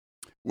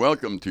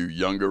Welcome to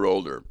Younger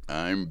Older.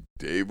 I'm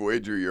Dave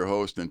Wager, your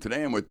host, and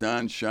today I'm with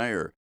Don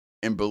Shire.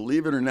 And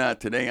believe it or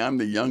not, today I'm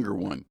the younger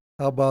one.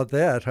 How about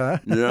that, huh?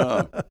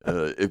 Yeah.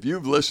 If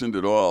you've listened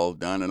at all,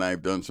 Don and I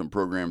have done some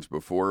programs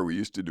before. We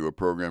used to do a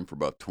program for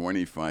about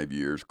 25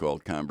 years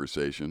called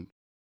Conversation.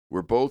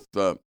 We're both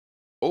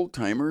old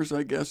timers,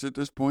 I guess, at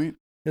this point.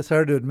 It's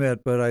hard to admit,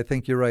 but I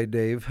think you're right,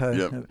 Dave.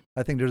 Yep.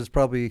 I think there's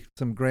probably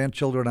some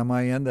grandchildren on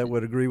my end that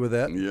would agree with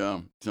that.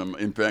 Yeah.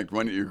 In fact,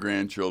 one of your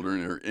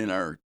grandchildren are in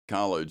our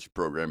college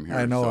program here.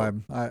 I know.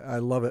 So I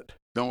love it.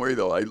 don't worry,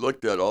 though. I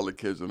looked at all the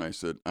kids and I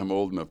said, I'm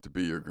old enough to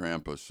be your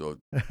grandpa. So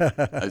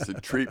I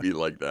said, treat me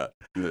like that,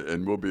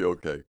 and we'll be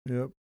okay.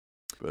 Yep.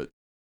 But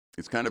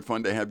it's kind of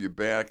fun to have you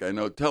back. I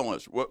know. Tell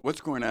us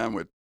what's going on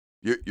with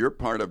you're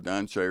part of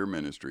Don Shire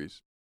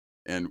Ministries,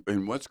 and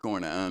what's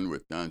going on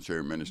with Don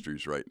Shire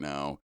Ministries right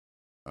now,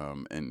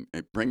 and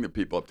bring the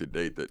people up to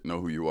date that know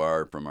who you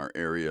are from our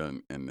area,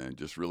 and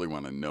just really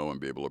want to know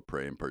and be able to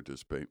pray and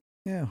participate.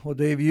 Yeah. Well,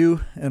 Dave,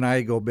 you and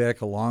I go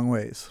back a long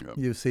ways. Yep.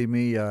 You see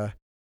me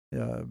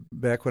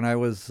back when I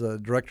was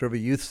director of a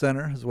youth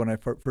center is when I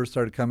first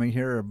started coming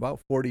here about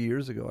 40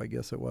 years ago, I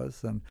guess it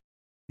was, and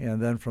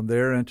then from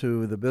there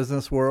into the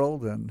business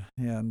world, and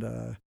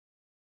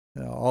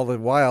all the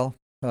while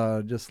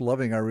just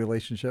loving our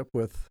relationship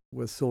with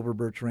Silver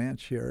Birch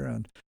Ranch here,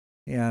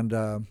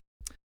 and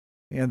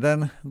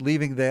then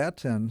leaving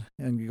that and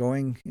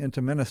going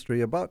into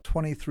ministry about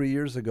 23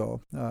 years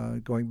ago,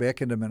 going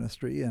back into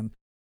ministry, and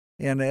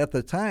at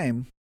the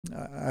time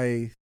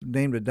I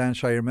named it Don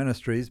Shire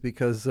Ministries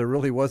because there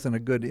really wasn't a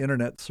good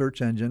internet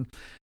search engine,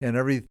 and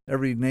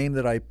every name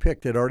that I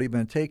picked had already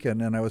been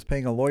taken, and I was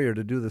paying a lawyer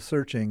to do the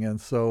searching,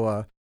 and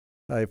so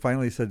I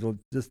finally said, well,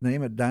 just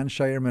name it Don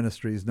Shire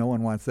Ministries. No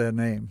one wants that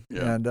name.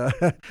 Yeah.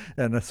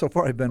 And so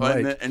far I've been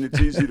right. And it's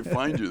easy to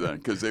find you then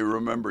because they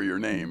remember your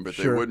name, but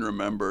Sure. they wouldn't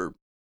remember,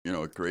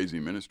 a crazy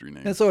ministry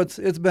name. And so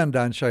it's been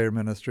Don Shire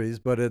Ministries,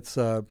 but it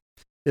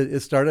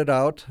started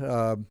out,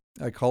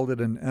 I called it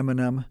an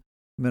M&M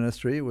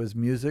ministry. It was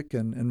music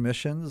and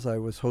missions. I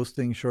was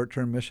hosting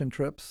short-term mission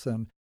trips,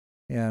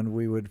 and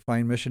we would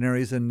find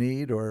missionaries in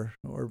need or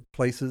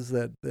places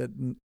that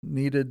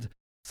needed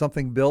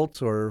something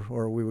built,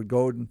 or we would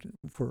go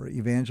for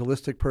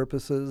evangelistic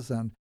purposes,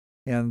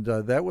 and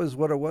that was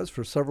what it was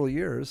for several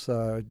years.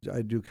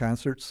 I do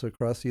concerts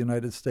across the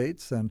United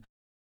States, and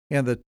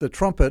the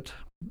trumpet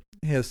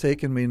has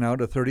taken me now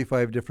to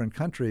 35 different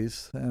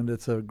countries, and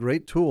it's a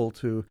great tool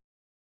to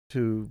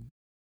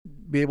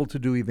be able to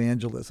do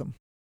evangelism.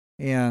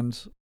 And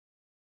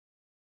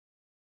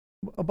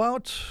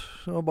about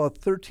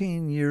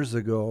 13 years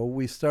ago,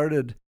 we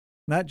started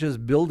not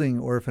just building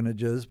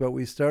orphanages, but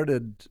we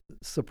started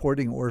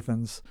supporting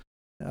orphans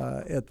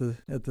at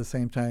the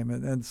same time,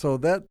 and so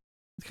that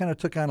kind of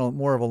took on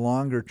more of a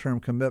longer term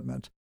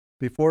commitment.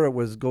 Before it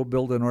was go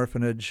build an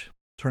orphanage,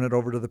 turn it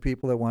over to the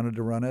people that wanted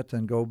to run it,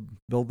 and go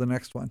build the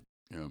next one.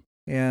 Yeah.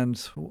 And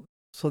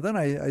so then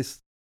I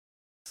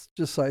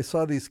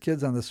saw these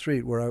kids on the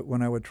street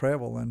when I would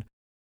travel,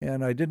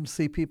 and I didn't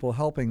see people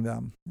helping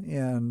them,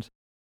 and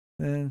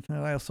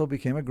I also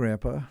became a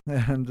grandpa,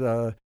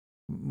 and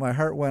my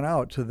heart went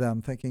out to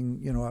them,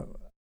 thinking,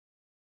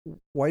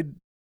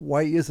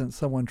 why isn't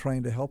someone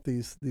trying to help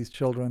these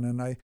children?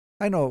 And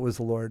I know it was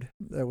the Lord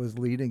that was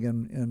leading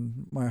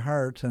in my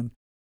heart, and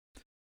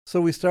so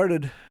we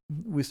started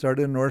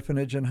an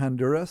orphanage in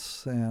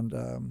Honduras,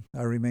 and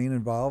I remain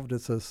involved.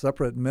 It's a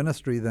separate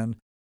ministry than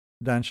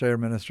Don Shire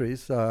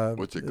Ministries.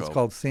 What's it called? It's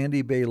called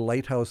Sandy Bay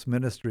Lighthouse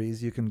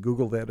Ministries. You can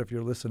Google that if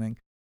you're listening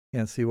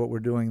and see what we're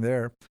doing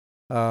there.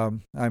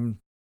 I'm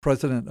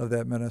president of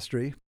that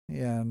ministry,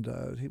 and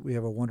we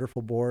have a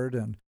wonderful board,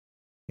 and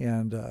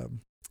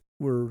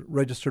we're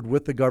registered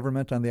with the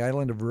government on the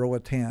island of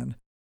Roatan.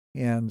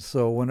 And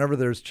so whenever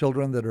there's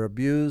children that are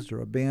abused or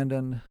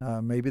abandoned,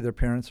 maybe their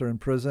parents are in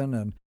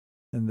prison,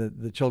 and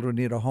the children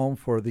need a home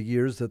for the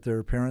years that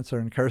their parents are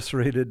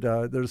incarcerated,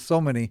 there's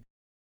so many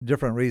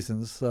different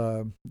reasons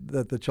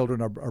that the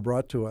children are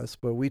brought to us.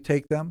 But we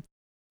take them.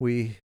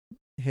 We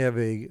have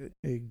a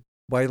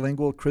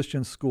bilingual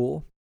Christian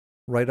school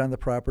right on the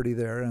property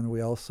there, and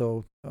we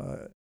also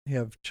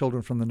have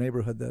children from the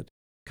neighborhood that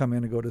come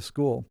in and go to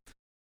school.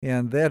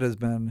 And that has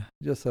been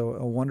just a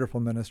wonderful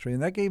ministry.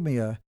 And that gave me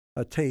a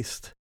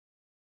taste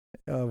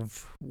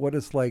of what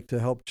it's like to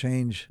help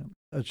change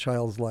a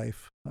child's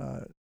life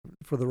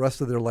for the rest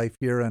of their life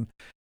here, and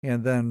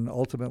then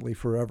ultimately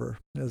forever.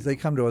 As they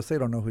come to us, they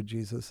don't know who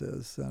Jesus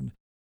is, and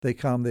they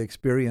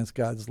experience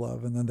God's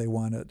love, and then they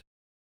want it.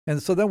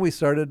 And so then we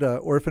started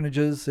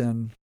orphanages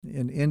in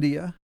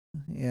India,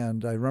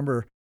 and I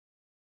remember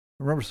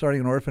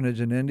starting an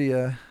orphanage in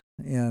India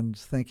and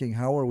thinking,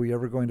 how are we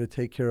ever going to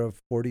take care of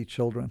 40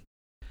 children?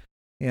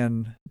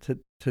 And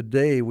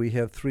today we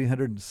have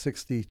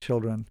 360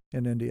 children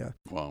in India.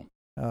 Wow.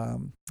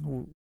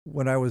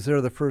 When I was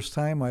there the first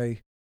time,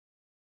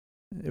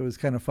 it was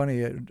kind of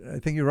funny. I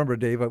think you remember,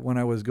 Dave, when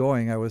I was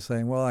going, I was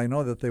saying, well, I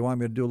know that they want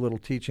me to do a little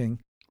teaching.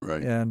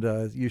 Right. And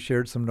you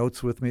shared some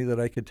notes with me that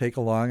I could take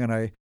along,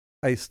 and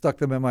I stuck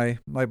them in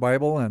my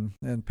Bible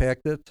and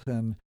packed it.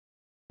 And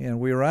And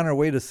we were on our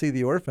way to see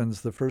the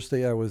orphans the first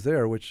day I was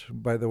there, which,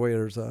 by the way,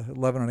 there's a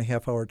 11 and a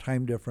half hour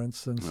time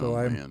difference. And so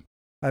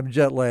I'm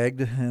jet lagged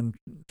and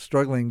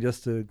struggling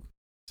just to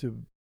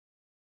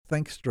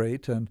think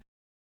straight. And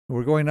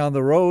we're going down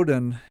the road,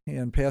 and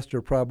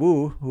Pastor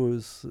Prabhu,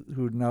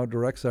 who now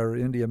directs our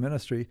India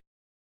ministry,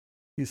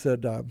 he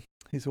said,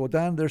 well,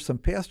 Don, there's some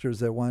pastors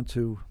that want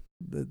to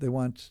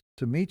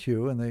meet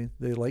you, and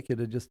they like you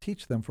to just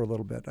teach them for a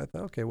little bit. I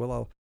thought, okay,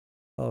 well,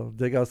 I'll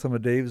dig out some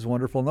of Dave's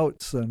wonderful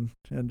notes and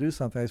do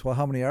something. I said, well,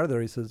 how many are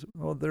there? He says,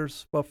 oh,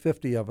 there's about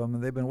 50 of them,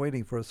 and they've been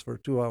waiting for us for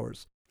 2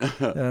 hours.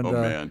 And,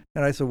 man.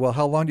 And I said, well,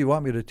 how long do you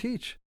want me to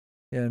teach?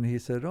 And he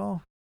said,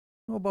 about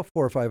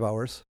 4 or 5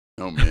 hours.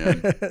 Oh,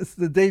 man.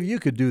 Dave, you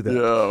could do that.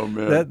 Yeah, oh,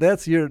 man.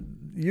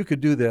 You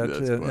could do that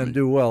and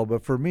do well.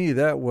 But for me,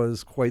 that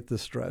was quite the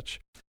stretch.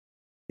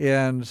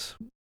 And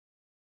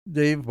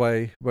Dave,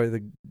 by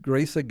the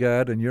grace of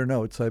God and your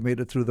notes, I made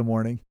it through the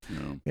morning.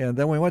 Yeah. And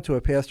then we went to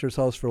a pastor's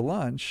house for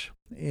lunch,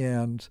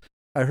 and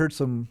I heard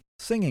some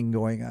singing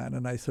going on.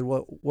 And I said,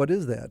 well, what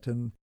is that?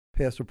 And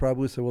Pastor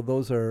Prabhu said, well,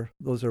 those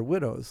are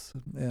widows.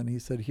 And he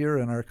said, here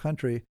in our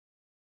country,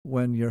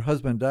 when your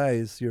husband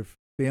dies, your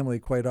family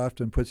quite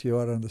often puts you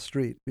out on the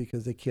street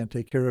because they can't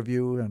take care of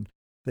you, and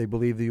they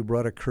believe that you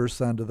brought a curse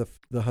onto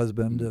the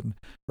husband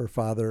or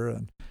father.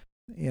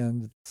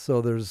 And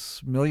so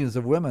there's millions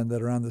of women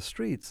that are on the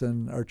streets,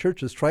 and our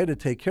churches try to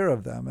take care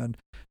of them. And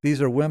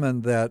these are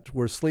women that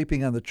were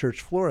sleeping on the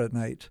church floor at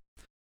night,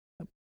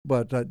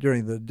 but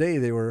during the day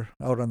they were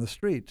out on the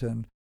street.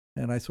 And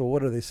I said, well,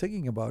 what are they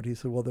singing about? He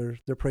said, well,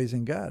 they're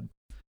praising God.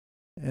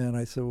 And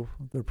I said, well,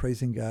 they're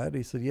praising God?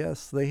 He said,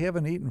 yes, they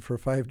haven't eaten for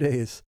 5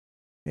 days,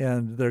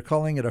 and they're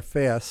calling it a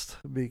fast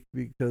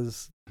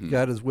because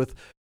God is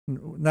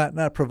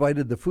not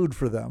provided the food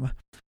for them.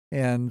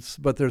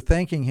 But they're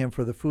thanking him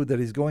for the food that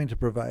he's going to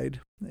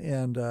provide.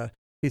 And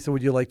he said,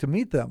 would you like to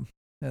meet them?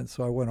 And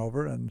so I went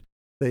over, and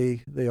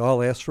they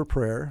all asked for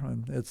prayer.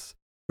 And it's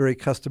very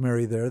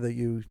customary there that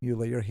you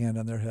lay your hand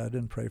on their head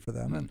and pray for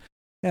them.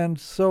 And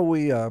so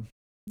we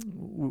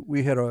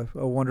had a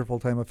wonderful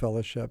time of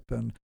fellowship,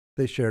 and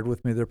they shared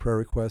with me their prayer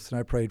requests, and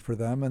I prayed for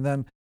them. And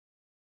then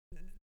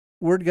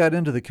word got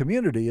into the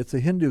community. It's a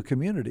Hindu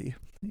community.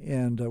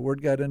 And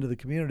word got into the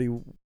community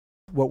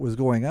what was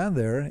going on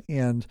there.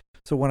 And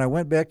so when I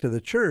went back to the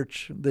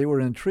church, they were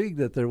intrigued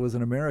that there was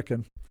an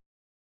American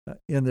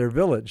in their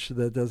village.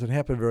 That doesn't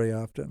happen very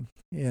often.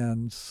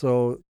 And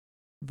so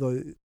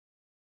the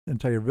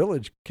entire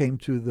village came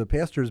to the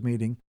pastor's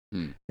meeting.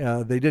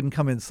 They didn't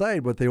come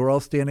inside, but they were all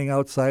standing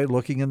outside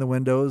looking in the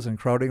windows and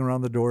crowding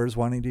around the doors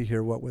wanting to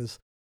hear what was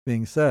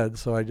being said.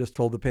 So I just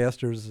told the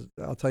pastors,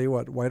 I'll tell you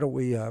what, why don't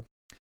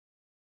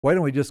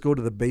we just go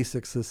to the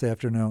basics this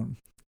afternoon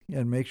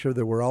and make sure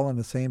that we're all on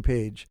the same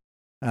page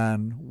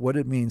on what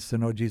it means to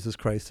know Jesus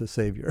Christ as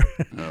Savior.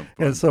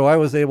 And so I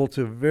was able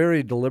to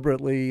very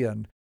deliberately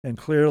and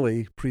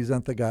clearly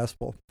present the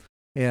gospel,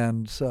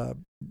 and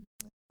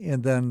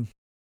then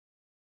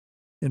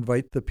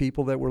invite the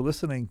people that were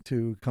listening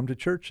to come to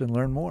church and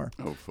learn more.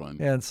 Oh, fun.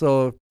 And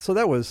so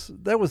that was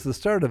the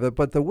start of it.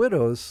 But the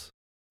widows,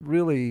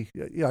 really,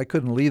 I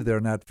couldn't leave there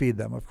and not feed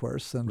them, of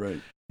course.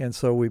 And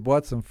so we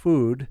bought some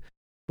food.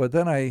 But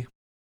then I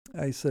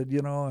said,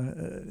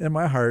 in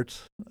my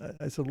heart,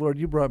 I said, Lord,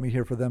 you brought me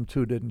here for them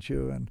too, didn't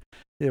you? And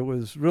it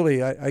was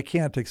really, I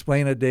can't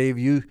explain it, Dave.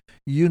 You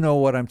know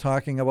what I'm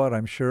talking about,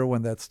 I'm sure,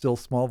 when that still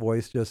small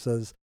voice just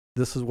says,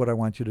 this is what I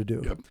want you to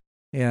do. Yep.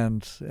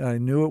 And I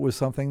knew it was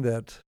something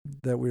that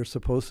we were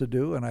supposed to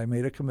do, and I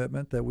made a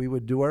commitment that we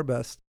would do our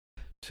best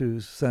to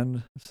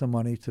send some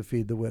money to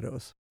feed the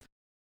widows.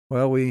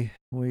 Well,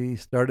 we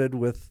started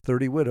with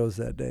 30 widows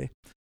that day.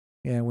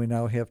 And we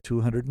now have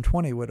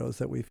 220 widows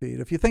that we feed.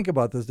 If you think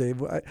about this,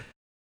 Dave,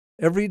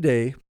 every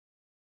day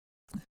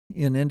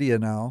in India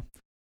now,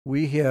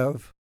 we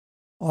have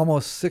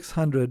almost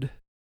 600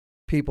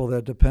 people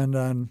that depend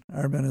on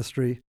our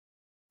ministry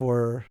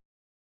for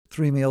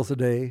 3 meals a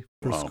day,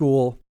 for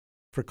school,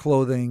 for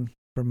clothing,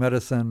 for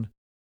medicine,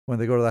 when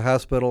they go to the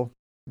hospital,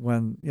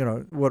 when,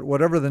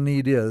 whatever the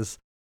need is,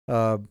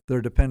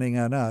 they're depending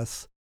on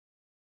us.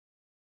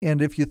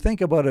 And if you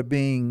think about it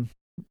being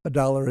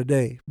 $1 a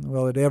day.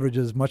 Well, it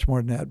averages much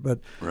more than that, but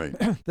right.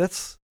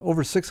 That's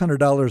over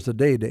 $600 a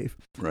day, Dave.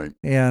 Right.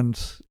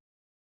 And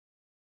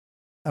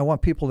I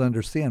want people to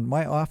understand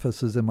my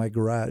office is in my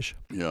garage.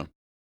 Yeah.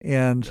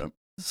 And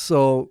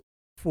so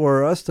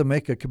for us to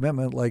make a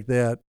commitment like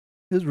that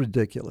is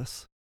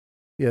ridiculous.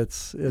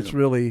 It's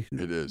really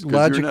it is.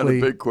 Logically, you're not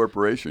a big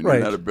corporation. Right.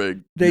 You're not a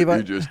big Dave.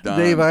 You're just Don.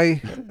 Dave, I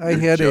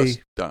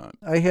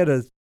had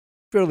a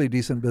fairly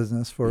decent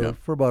business for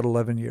about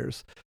 11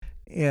 years.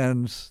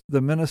 And the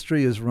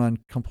ministry is run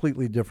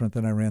completely different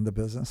than I ran the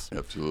business.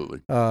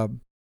 Absolutely. And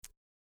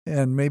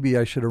maybe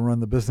I should have run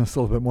the business a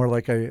little bit more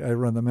like I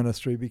run the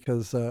ministry,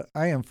 because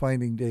I am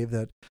finding, Dave,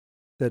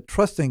 that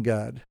trusting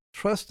God,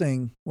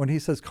 trusting when he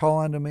says, call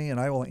unto me and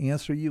I will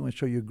answer you and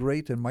show you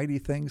great and mighty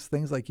things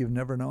like you've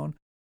never known,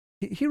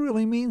 he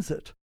really means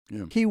it.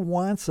 Yeah. He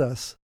wants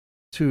us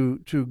to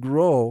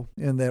grow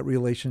in that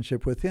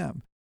relationship with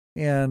him.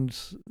 And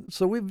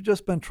so we've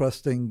just been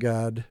trusting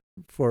God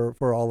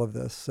for all of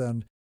this.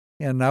 And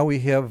now we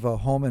have a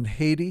home in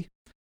Haiti,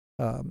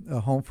 a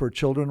home for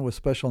children with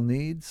special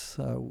needs.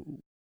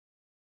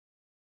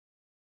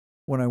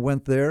 When I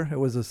went there, it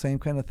was the same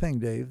kind of thing,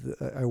 Dave.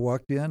 I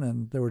walked in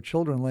and there were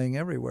children laying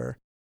everywhere.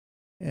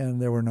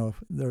 And there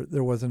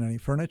wasn't any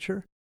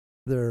furniture.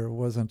 There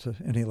wasn't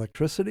any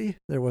electricity.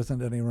 There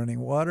wasn't any running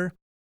water.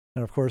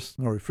 And of course,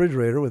 no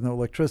refrigerator with no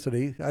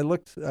electricity. I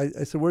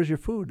said, "Where's your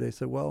food?" They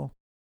said, "Well,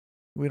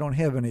 we don't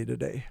have any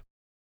today."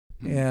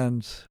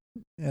 And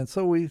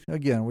so we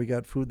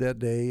got food that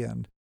day,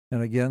 and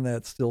again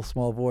that still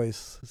small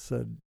voice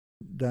said,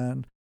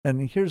 "Don."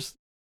 And here's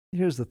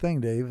the thing,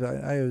 Dave.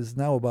 I was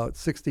now about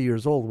 60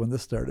 years old when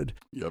this started.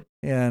 Yep.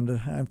 And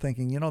I'm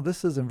thinking,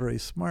 this isn't very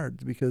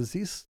smart, because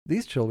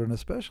these children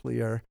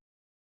especially are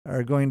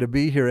going to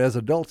be here as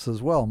adults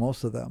as well.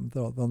 Most of them,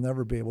 they'll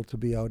never be able to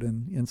be out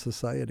in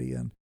society,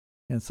 and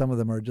some of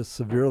them are just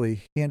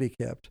severely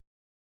handicapped.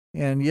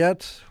 And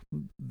yet,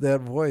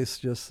 that voice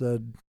just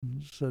said,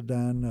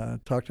 "Don,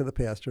 talk to the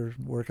pastor,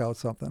 work out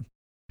something."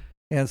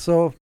 And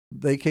so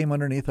they came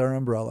underneath our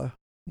umbrella,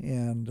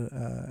 and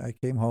I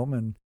came home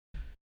and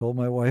told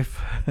my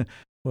wife,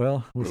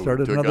 "Well, we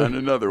started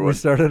another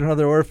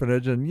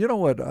orphanage." And you know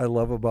what I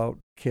love about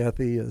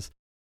Kathy is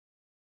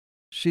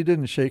she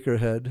didn't shake her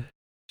head.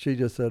 She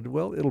just said,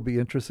 "Well, it'll be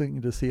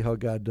interesting to see how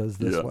God does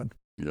this one."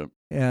 Yep.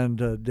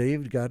 And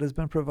Dave, God has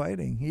been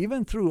providing.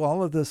 Even through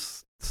all of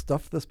this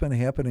stuff that's been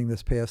happening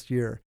this past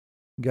year,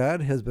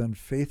 God has been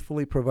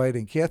faithfully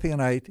providing. Kathy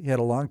and I had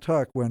a long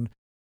talk when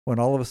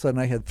all of a sudden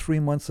I had 3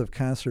 months of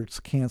concerts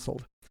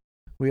canceled.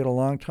 We had a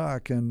long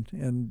talk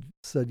and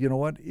said, you know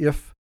what,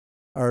 if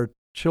our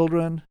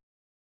children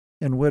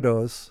and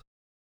widows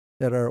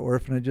at our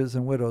orphanages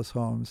and widows'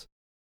 homes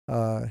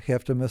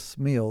have to miss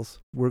meals,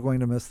 we're going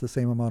to miss the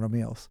same amount of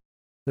meals.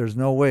 There's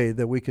no way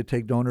that we could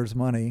take donors'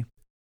 money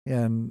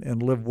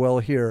and live well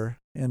here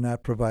and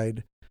not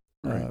provide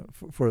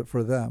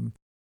for them.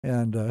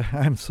 And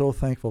I'm so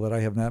thankful that I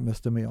have not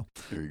missed a meal.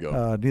 There you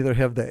go. Neither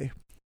have they.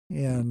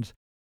 And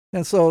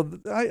so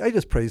I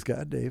just praise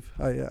God, Dave.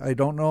 I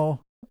don't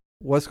know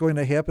what's going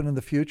to happen in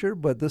the future,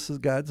 but this is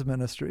God's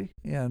ministry.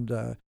 And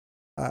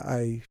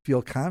I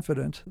feel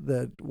confident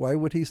that why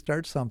would he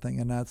start something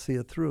and not see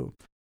it through?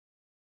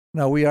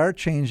 Now, we are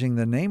changing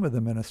the name of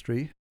the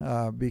ministry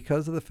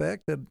because of the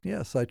fact that,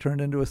 yes, I turned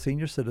into a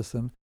senior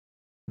citizen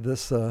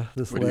this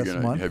last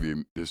month. Have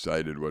you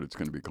decided what it's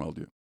going to be called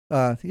yet?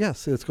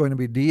 Yes, it's going to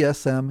be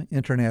DSM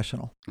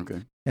International.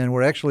 Okay. And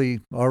we're actually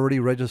already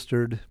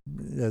registered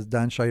as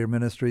Don Shire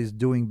Ministries,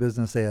 doing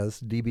business as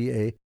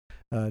DBA,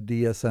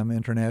 DSM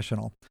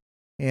International.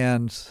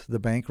 And the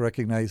bank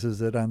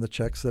recognizes it on the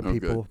checks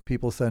that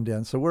people send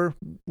in. So we're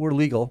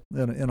legal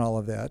in all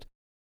of that.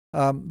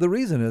 The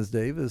reason is,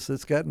 Dave, is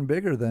it's gotten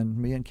bigger than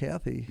me and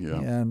Kathy. Yeah.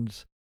 And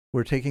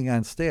we're taking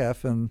on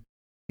staff, and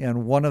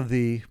one of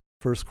the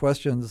first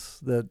questions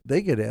that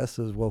they get asked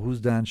is, well, who's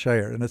Don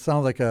Shire? And it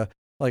sounds like a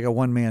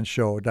one-man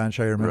show, Don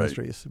Shire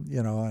Ministries,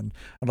 and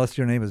unless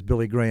your name is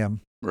Billy Graham,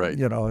 right?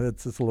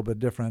 It's a little bit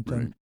different.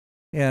 Right.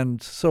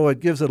 And so it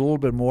gives it a little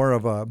bit more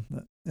of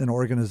an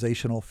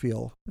organizational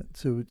feel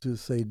to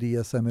say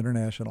DSM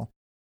International.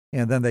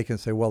 And then they can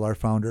say, well, our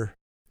founder,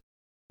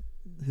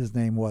 his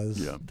name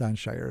was Don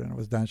Shire, and it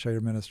was Don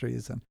Shire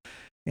Ministries.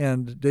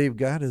 And Dave,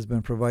 God has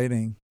been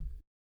providing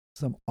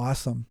some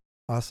awesome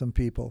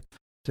people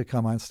to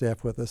come on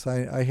staff with us.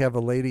 I have a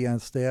lady on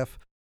staff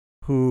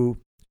who,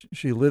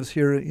 she lives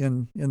here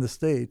in the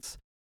States,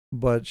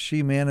 but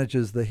she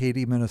manages the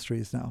Haiti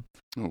ministries now.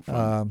 Oh,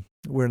 fun.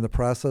 We're in the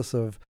process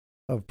of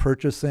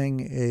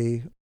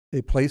purchasing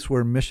a place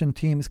where mission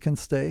teams can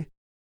stay.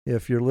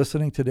 If you're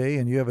listening today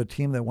and you have a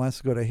team that wants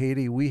to go to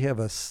Haiti, we have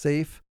a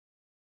safe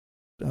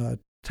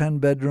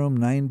 10-bedroom,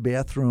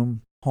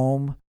 9-bathroom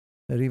home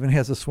that even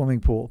has a swimming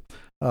pool.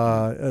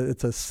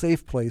 It's a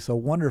safe place, a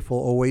wonderful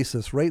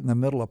oasis right in the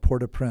middle of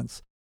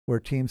Port-au-Prince where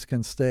teams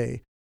can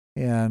stay.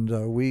 And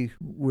we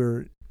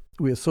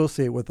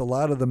associate with a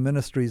lot of the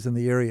ministries in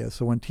the area.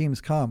 So when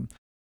teams come,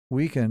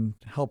 we can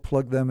help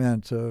plug them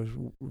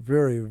into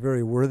very,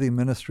 very worthy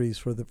ministries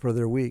for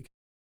their week.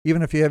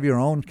 Even if you have your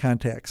own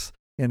contacts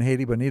in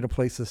Haiti but need a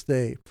place to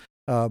stay.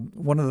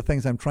 One of the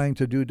things I'm trying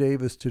to do,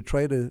 Dave, is to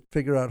try to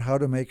figure out how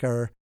to make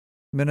our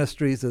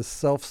ministries as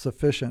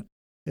self-sufficient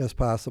as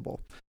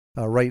possible.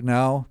 Right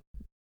now,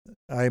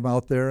 I'm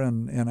out there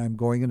and I'm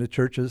going into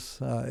churches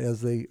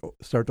as they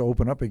start to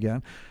open up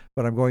again.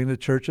 But I'm going into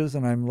churches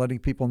and I'm letting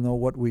people know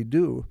what we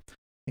do.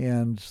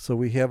 And so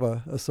we have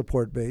a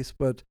support base.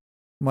 But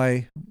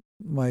my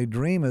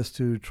dream is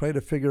to try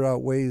to figure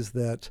out ways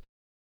that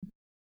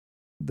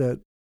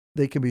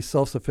they can be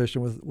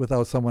self-sufficient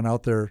without someone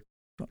out there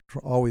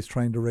always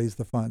trying to raise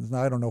the funds.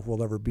 Now, I don't know if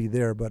we'll ever be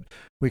there, but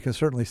we can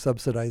certainly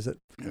subsidize it.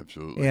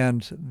 Absolutely.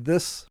 And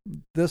this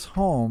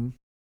home,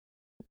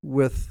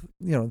 with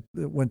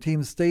when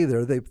teams stay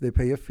there, they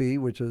pay a fee,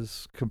 which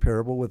is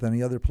comparable with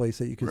any other place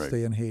that you could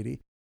stay in Haiti.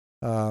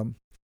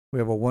 We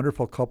have a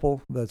wonderful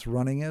couple that's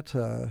running it.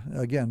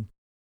 Again,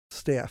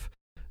 staff.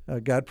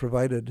 God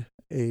provided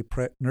a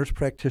nurse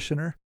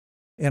practitioner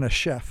and a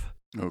chef.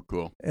 Oh,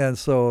 cool. And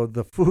so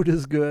the food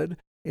is good,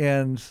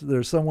 and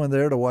there's someone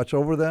there to watch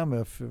over them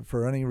if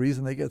for any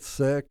reason they get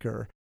sick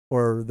or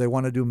they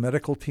want to do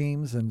medical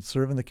teams and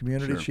serve in the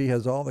community. Sure. She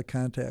has all the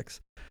contacts.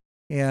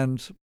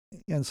 And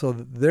so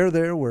they're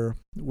there. We're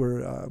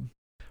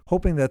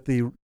hoping that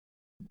the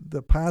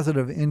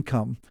positive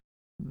income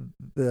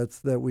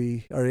that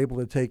we are able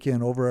to take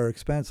in over our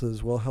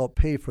expenses will help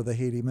pay for the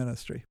Haiti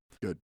ministry.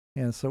 Good.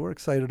 And so we're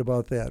excited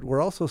about that.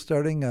 We're also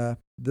starting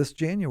this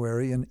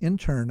January an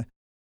intern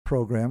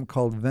program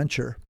called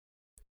Venture.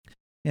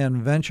 And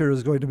Venture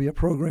is going to be a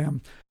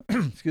program,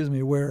 excuse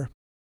me, where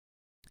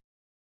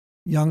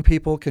young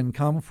people can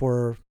come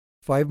for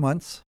 5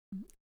 months.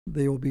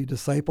 They will be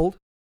discipled,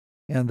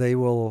 and they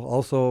will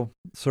also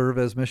serve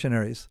as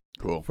missionaries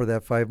for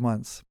that 5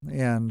 months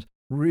and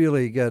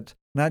really get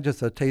not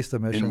just a taste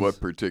of missions. In what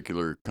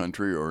particular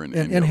country or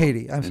in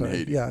Haiti? I'm sorry.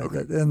 Haiti. Yeah,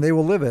 okay. And they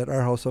will live at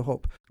our House of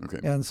Hope.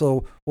 Okay. And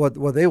so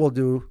what they will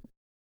do,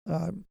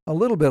 a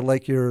little bit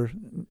like your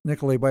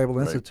Nicolay Bible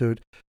Right.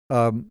 Institute,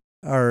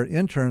 our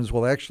interns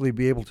will actually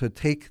be able to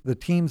take the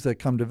teams that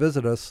come to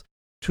visit us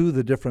to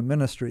the different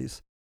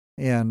ministries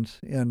and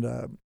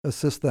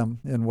assist them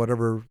in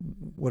whatever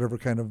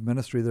kind of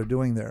ministry they're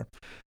doing there,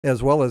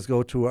 as well as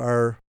go to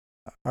our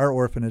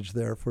orphanage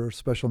there for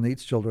special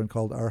needs children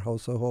called Our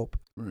House of Hope.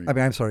 Right. I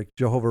mean, I'm sorry,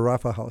 Jehovah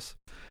Rapha House.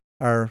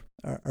 Our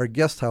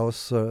guest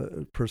house,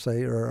 per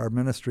se, or our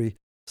ministry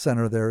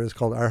center there is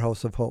called Our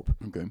House of Hope.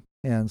 Okay.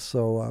 And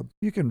so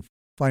you can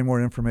find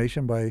more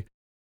information by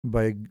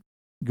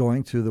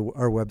going to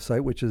our website,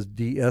 which is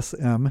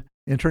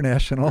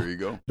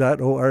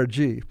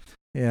dsminternational.org,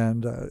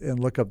 and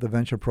look up the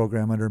Venture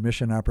Program under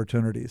Mission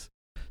Opportunities.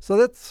 So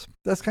that's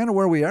kind of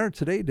where we are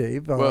today,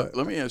 Dave. Well,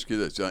 let me ask you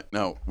this.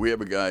 Now, we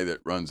have a guy that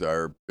runs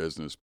our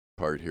business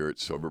part here at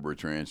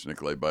Silverbirch Ranch,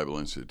 Nicolay Bible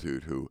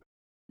Institute, who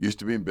used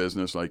to be in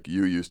business like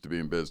you used to be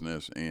in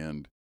business,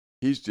 and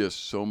he's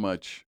just so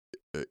much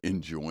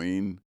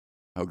enjoying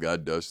how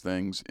God does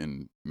things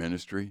in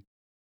ministry.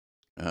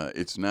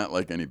 It's not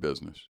like any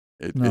business.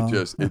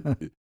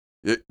 The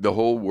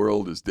whole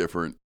world is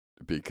different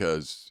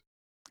because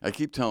I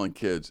keep telling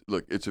kids,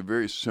 look, it's a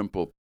very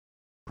simple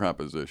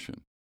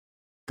proposition.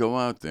 Go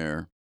out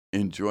there,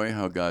 enjoy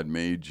how God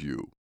made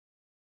you,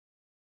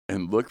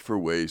 and look for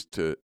ways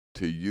to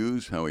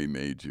use how he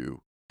made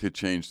you to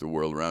change the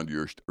world around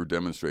you or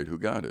demonstrate who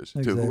God is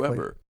to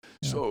whoever.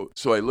 Yeah.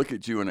 So I look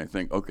at you and I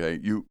think, okay,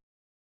 you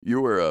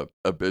were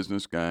a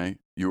business guy,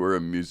 you were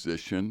a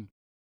musician,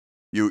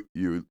 you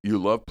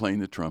love playing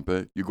the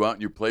trumpet. You go out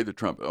and you play the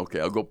trumpet. Okay,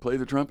 I'll go play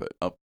the trumpet.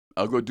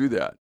 I'll go do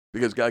that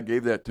because God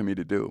gave that to me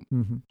to do.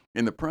 Mm-hmm.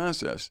 In the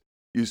process,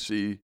 you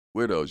see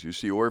widows, you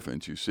see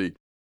orphans, you see,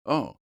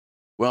 oh,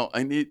 well,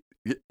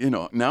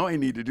 now I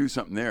need to do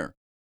something there.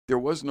 There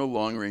was no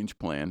long-range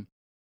plan.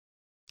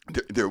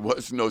 There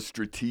was no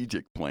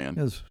strategic plan.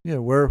 Yes, yeah.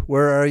 Where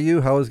are you?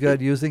 How is God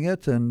using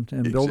it? And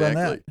build on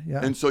that.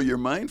 Yeah. And so your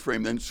mind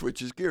frame then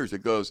switches gears.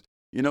 It goes,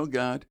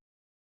 God,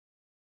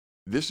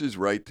 this is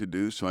right to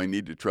do, so I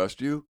need to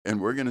trust you,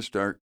 and we're going to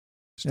start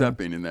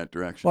stepping in that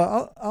direction.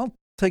 Well, I'll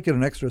take it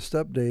an extra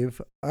step,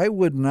 Dave. I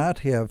would not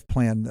have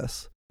planned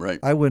this. Right.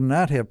 I would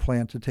not have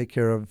planned to take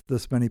care of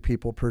this many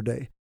people per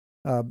day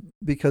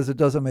because it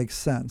doesn't make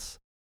sense.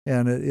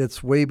 And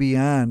it's way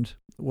beyond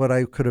what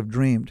I could have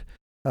dreamed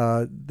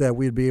that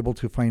we'd be able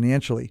to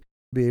financially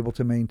be able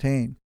to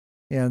maintain.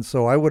 And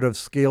so I would have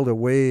scaled it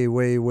way,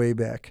 way, way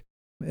back.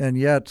 And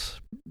yet,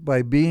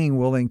 by being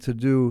willing to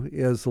do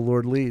as the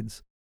Lord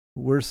leads,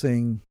 we're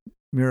seeing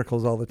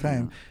miracles all the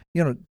time.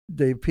 Yeah.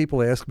 Dave,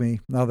 people ask me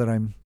now that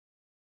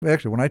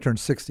when I turned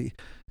 60,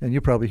 and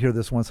you probably hear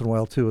this once in a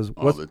while too,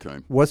 all the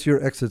time. What's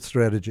your exit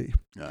strategy?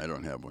 I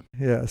don't have one.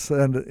 Yes,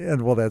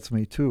 and well, that's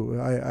me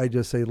too. I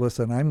just say,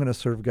 listen, I'm going to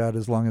serve God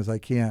as long as I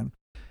can.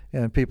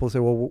 And people say,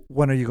 well,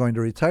 when are you going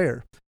to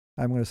retire?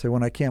 I'm going to say,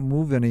 when I can't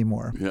move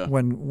anymore. Yeah.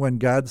 When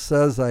God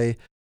says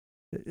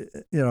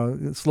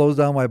it slows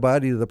down my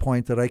body to the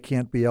point that I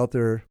can't be out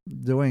there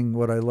doing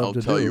what I love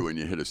to do. I'll tell you when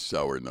you hit a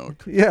sour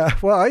note. Yeah,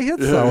 well, I hit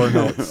sour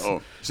notes.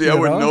 Oh, see, I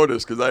wouldn't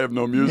notice because I have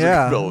no music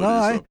ability.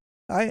 No,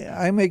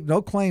 I make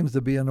no claims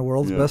to being the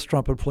world's best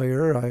trumpet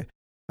player.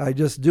 I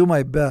just do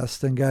my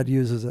best, and God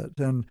uses it.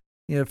 And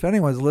if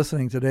anyone's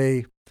listening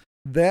today,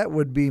 that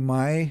would be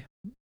my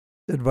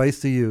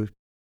advice to you.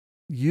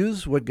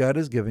 Use what God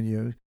has given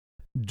you.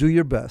 Do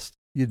your best.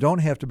 You don't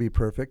have to be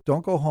perfect.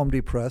 Don't go home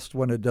depressed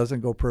when it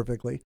doesn't go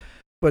perfectly.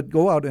 But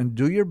go out and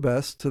do your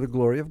best to the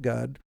glory of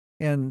God.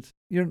 And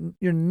you're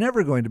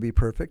never going to be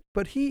perfect,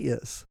 but he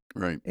is.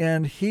 Right.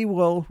 And he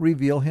will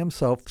reveal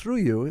himself through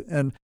you.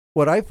 And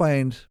what I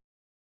find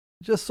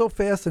just so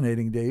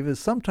fascinating, Dave, is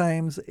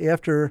sometimes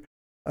after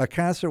a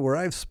concert where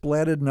I've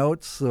splatted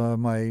notes,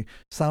 my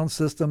sound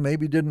system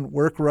maybe didn't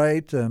work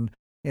right, and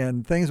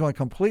things went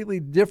completely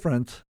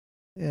different,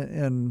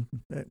 and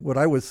what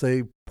I would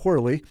say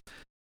poorly.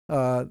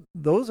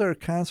 Those are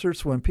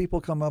concerts when people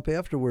come up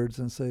afterwards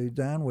and say,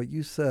 Don, what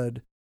you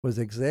said was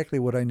exactly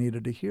what I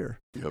needed to hear.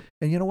 Yep.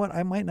 And you know what?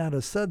 I might not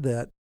have said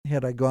that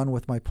had I gone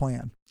with my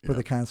plan for Yeah.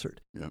 the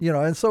concert.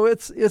 Yeah. And so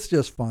it's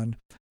just fun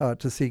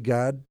to see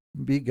God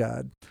be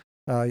God.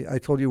 I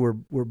told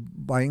you we're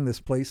buying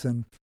this place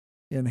in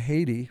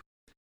Haiti,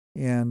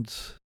 and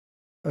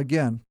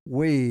again,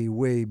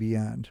 way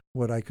beyond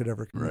what I could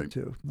ever commit Right.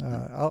 to.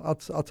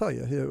 I'll tell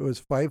you, it was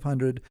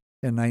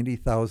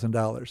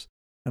 $590,000,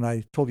 and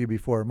I told you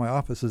before, my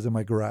office is in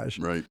my garage.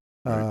 Right.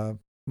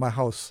 My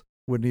house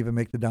wouldn't even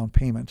make the down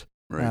payment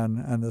Right.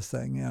 on this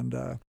thing, and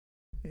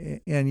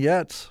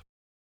yet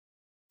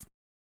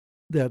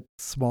that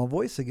small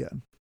voice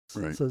again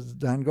Right. says,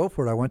 "Don, go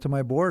for it." I went to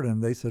my board,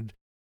 and they said,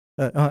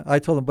 I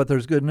told them, but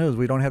there's good news.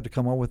 We don't have to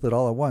come up with it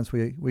all at once.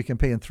 We can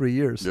pay in 3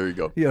 years. There you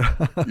go. Yeah.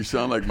 You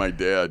sound like my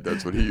dad.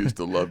 That's what he used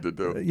to love to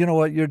do. You know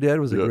what? Your dad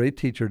was a Yeah. great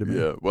teacher to me.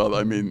 Yeah. Well,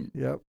 I mean,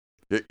 Yep.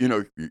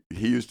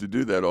 he used to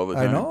do that all the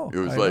I time. know, It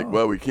was I like, know.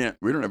 well, we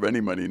don't have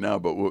any money now,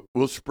 but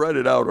we'll spread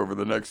it out over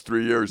the next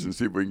 3 years and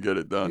see if we can get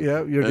it done.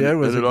 Yeah, your And- dad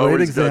was and a it great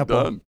always got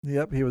example. done.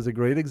 Yep, he was a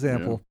great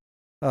example.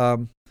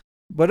 But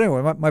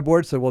anyway, my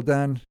board said, well,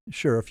 Don,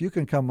 sure, if you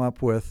can come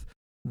up with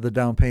the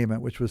down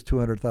payment, which was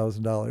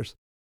 $200,000,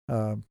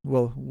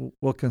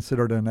 we'll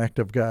consider it an act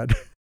of God.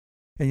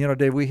 And,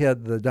 Dave, we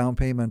had the down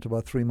payment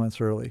about 3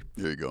 months early.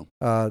 There you go.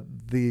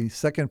 The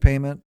second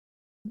payment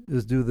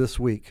is due this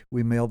week.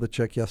 We mailed the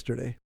check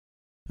yesterday.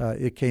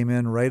 It came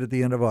in right at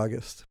the end of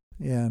August.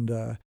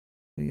 And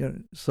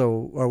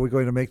so are we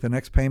going to make the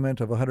next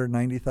payment of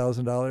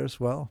 $190,000?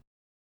 Well,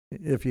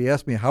 if you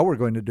ask me how we're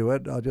going to do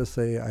it, I'll just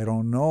say I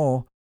don't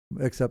know,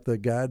 except that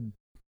God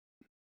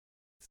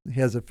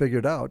has it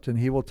figured out, and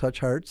He will touch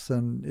hearts,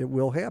 and it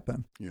will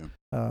happen. Yeah.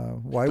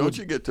 Don't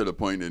you get to the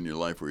point in your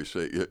life where you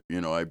say,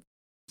 I've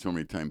so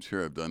many times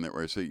here I've done that,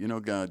 where I say,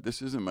 God,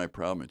 this isn't my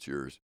problem, it's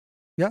yours.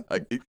 Yeah.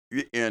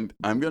 And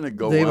I'm going to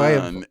go Dave,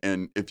 on,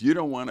 and if you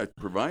don't want to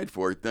provide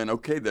for it, then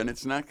okay, then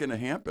it's not going to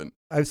happen.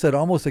 I've said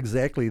almost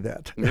exactly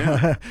that.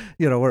 Yeah.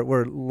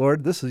 Where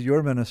Lord, this is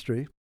your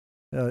ministry.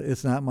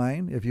 It's not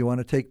mine. If you want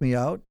to take me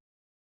out,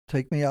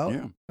 take me out.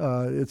 Yeah.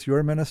 It's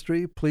your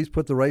ministry. Please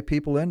put the right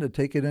people in to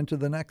take it into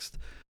the next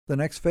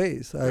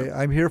phase. Yeah.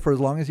 I'm here for as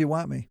long as you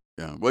want me.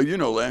 Yeah. Well,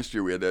 last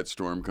year we had that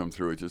storm come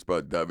through. It just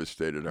about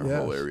devastated our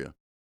whole area.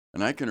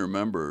 And I can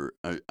remember,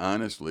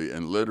 honestly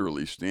and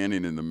literally,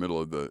 standing in the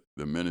middle of the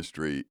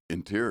ministry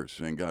in tears,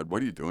 saying, God,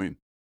 what are you doing?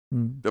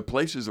 The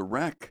place is a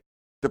wreck.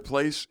 The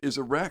place is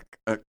a wreck.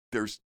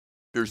 There's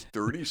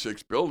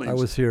 36 buildings I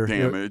was here.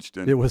 damaged.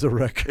 It was a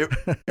wreck.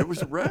 It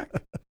was a wreck.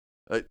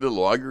 The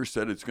logger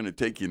said it's going to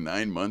take you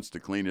 9 months to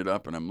clean it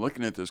up. And I'm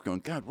looking at this going,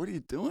 God, what are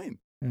you doing?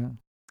 Yeah.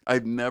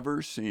 I've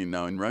never seen,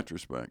 now in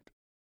retrospect,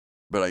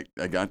 but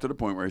I got to the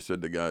point where I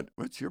said to God,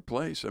 what's your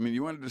place? I mean,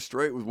 you want to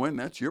destroy it with wind?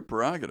 That's your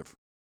prerogative.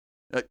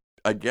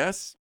 I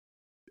guess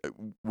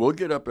we'll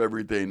get up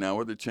every day now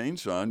with a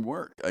chainsaw and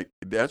work.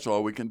 That's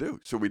all we can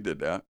do. So we did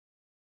that.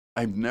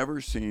 I've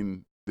never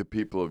seen the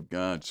people of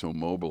God so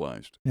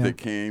mobilized. Yeah. They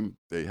came,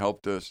 they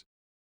helped us.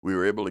 We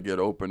were able to get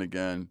open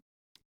again.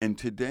 And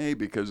today,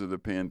 because of the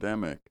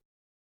pandemic,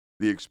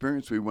 the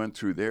experience we went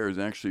through there is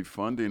actually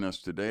funding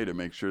us today to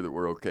make sure that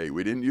we're okay.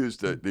 We didn't use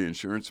the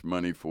insurance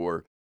money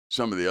for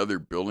some of the other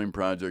building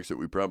projects that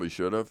we probably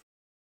should have.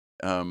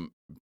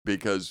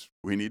 Because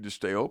we need to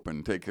stay open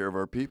and take care of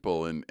our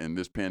people. And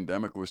this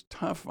pandemic was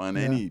tough on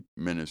any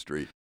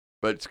ministry.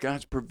 But it's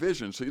God's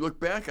provision. So you look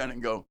back on it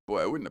and go,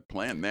 boy, I wouldn't have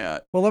planned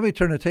that. Well, let me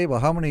turn the table.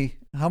 How many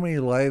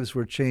lives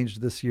were changed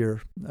this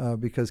year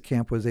because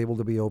camp was able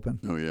to be open?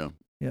 Oh, yeah.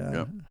 Yeah.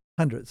 Yep.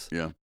 Hundreds.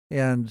 Yeah.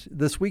 And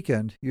this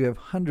weekend, you have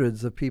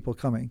hundreds of people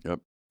coming. Yep.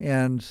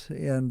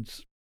 And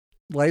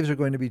lives are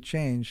going to be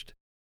changed.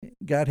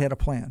 God had a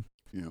plan.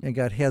 Yeah. And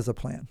God has a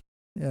plan.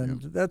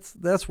 And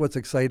that's what's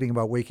exciting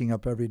about waking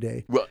up every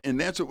day. Well, and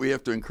that's what we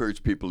have to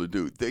encourage people to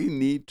do. They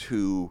need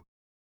to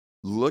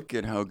look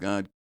at how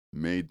God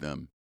made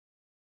them,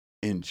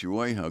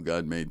 enjoy how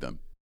God made them.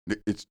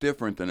 It's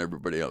different than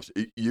everybody else.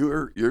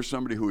 You're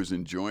somebody who is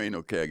enjoying,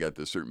 okay, I got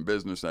this certain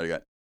business,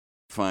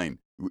 fine.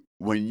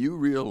 When you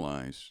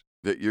realize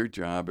that your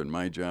job and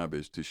my job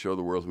is to show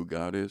the world who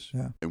God is,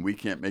 and we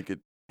can't make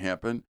it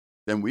happen,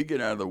 then we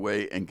get out of the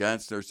way and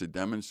God starts to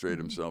demonstrate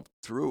himself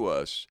through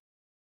us.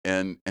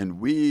 And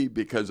we,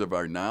 because of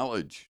our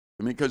knowledge,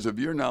 because of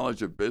your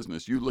knowledge of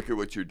business, you look at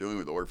what you're doing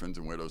with orphans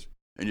and widows,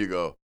 and you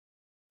go,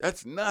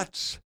 that's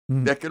nuts.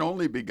 That can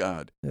only be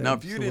God. Yeah, now,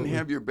 if you absolutely. didn't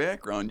have your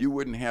background, you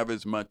wouldn't have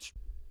as much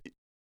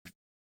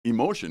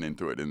emotion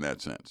into it in that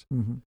sense.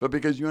 Mm-hmm. But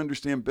because you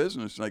understand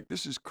business, like,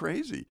 this is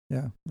crazy.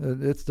 Yeah,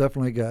 it's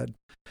definitely God.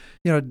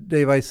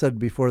 Dave, I said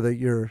before that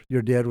your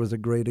dad was a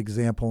great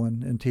example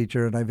and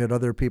teacher, and I've had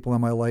other people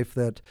in my life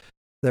that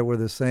were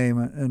the same.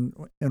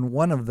 And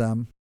one of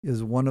them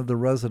is one of the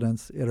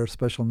residents at our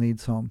special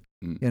needs home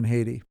in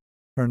Haiti.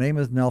 Her name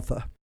is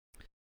Neltha.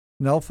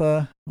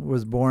 Neltha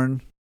was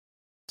born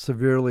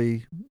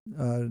severely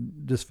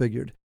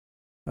disfigured.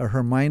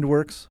 Her mind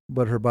works,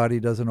 but her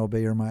body doesn't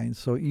obey her mind.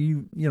 So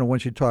when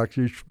she talks,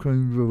 she's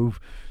kind of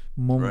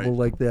mumble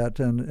like that,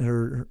 and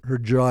her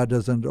jaw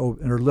doesn't,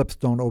 and her lips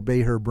don't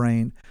obey her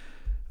brain.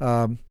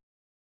 In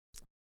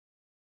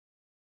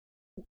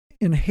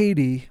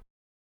Haiti,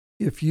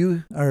 if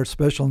you are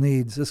special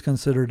needs, it's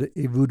considered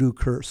a voodoo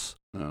curse.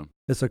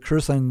 It's a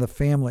curse on the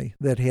family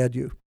that had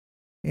you.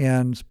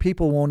 And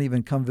people won't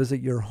even come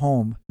visit your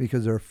home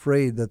because they're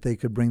afraid that they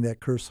could bring that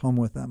curse home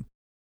with them.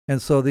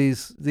 And so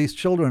these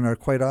children are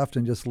quite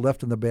often just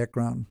left in the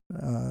background,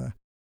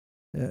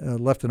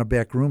 left in a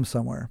back room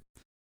somewhere.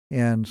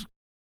 And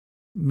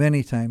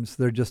many times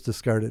they're just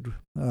discarded.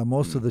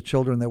 Most of the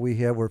children that we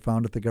have were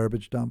found at the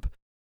garbage dump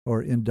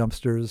or in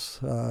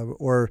dumpsters,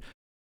 or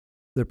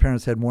their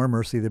parents had more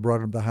mercy. They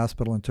brought them to the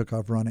hospital and took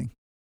off running.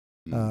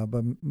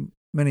 But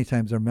many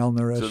times they're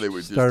malnourished, so they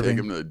would just starving. take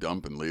them to the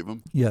dump and leave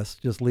them? Yes,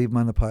 just leave them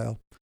on the pile.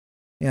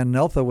 And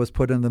Neltha was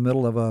put in the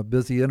middle of a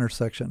busy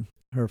intersection.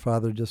 Her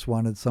father just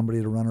wanted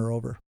somebody to run her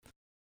over.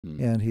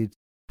 And he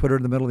put her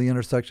in the middle of the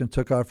intersection,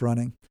 took off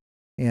running.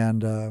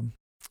 And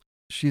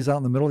she's out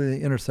in the middle of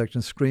the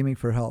intersection screaming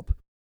for help.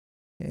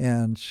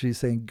 And she's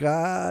saying,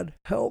 "God,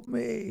 help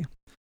me."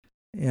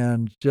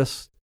 And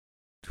just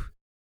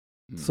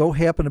so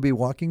happened to be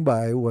walking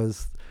by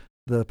was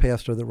the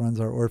pastor that runs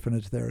our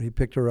orphanage there. He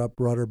picked her up,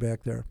 brought her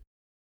back there.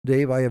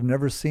 Dave, I have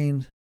never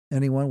seen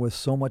anyone with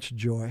so much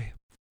joy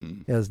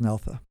as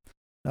Neltha.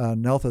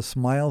 Neltha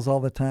smiles all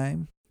the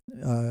time.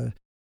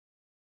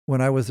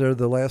 When I was there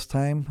the last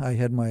time, I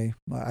had my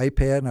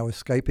iPad and I was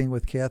Skyping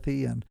with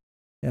Kathy, and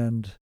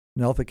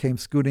Neltha came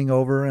scooting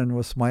over and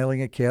was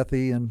smiling at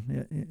Kathy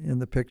in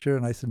the picture.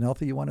 And I said,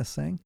 "Neltha, you want to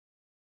sing?"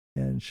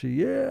 And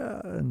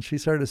yeah. And she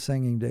started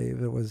singing,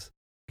 Dave. It was,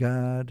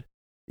 "God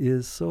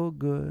is so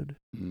good.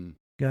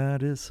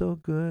 God is so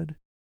good.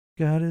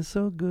 God is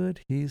so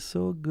good. He's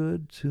so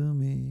good to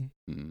me."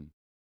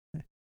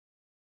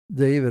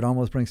 Dave, it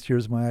almost brings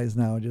tears to my eyes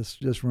now,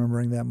 just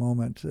remembering that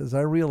moment, as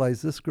I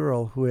realize this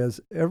girl who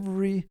has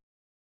every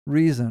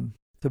reason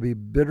to be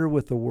bitter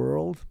with the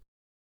world.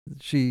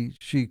 She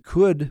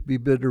could be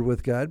bitter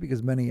with God,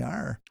 because many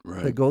are,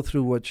 that go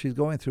through what she's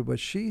going through, but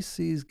she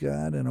sees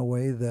God in a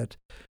way that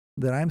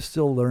I'm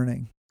still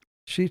learning.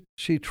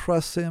 She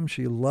trusts him.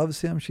 She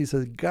loves him. She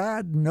says,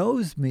 "God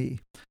knows me.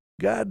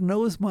 God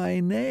knows my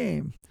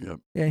name.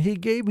 And he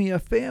gave me a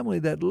family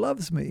that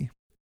loves me."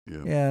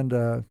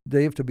 And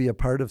Dave, to be a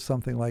part of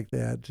something like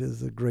that is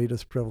the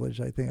greatest privilege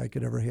I think I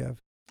could ever have.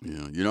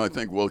 Yeah, I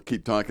think we'll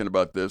keep talking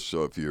about this.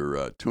 So if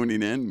you're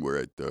tuning in, we're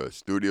at the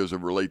studios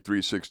of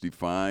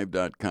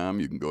Relate365.com.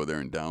 You can go there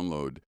and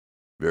download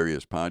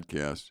various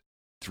podcasts.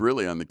 It's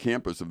really on the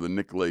campus of the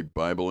Nicolet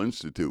Bible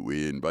Institute.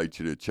 We invite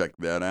you to check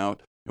that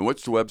out. And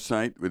what's the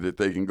website that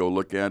they can go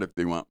look at if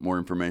they want more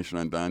information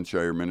on Don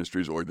Shire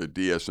Ministries or the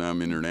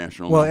DSM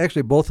International? Well,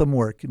 actually, both of them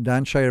work,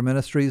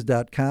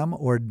 DonShireMinistries.com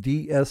or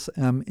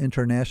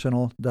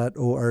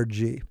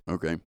DSMInternational.org.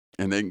 Okay.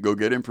 And they can go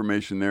get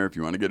information there. If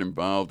you want to get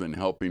involved in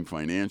helping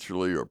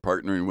financially or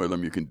partnering with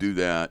them, you can do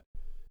that.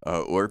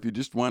 Or if you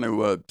just want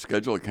to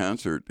schedule a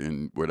concert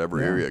in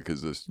whatever area,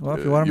 because this, if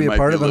you want to you be a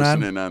part of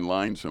listening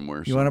online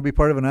somewhere. You want to be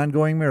part of an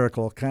ongoing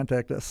miracle,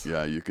 contact us.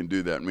 Yeah, you can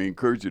do that. And we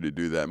encourage you to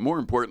do that. More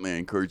importantly, I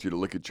encourage you to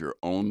look at your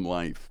own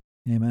life.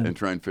 Amen. And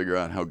try and figure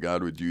out how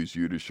God would use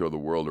you to show the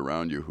world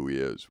around you who he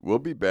is. We'll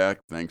be back.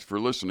 Thanks for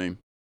listening.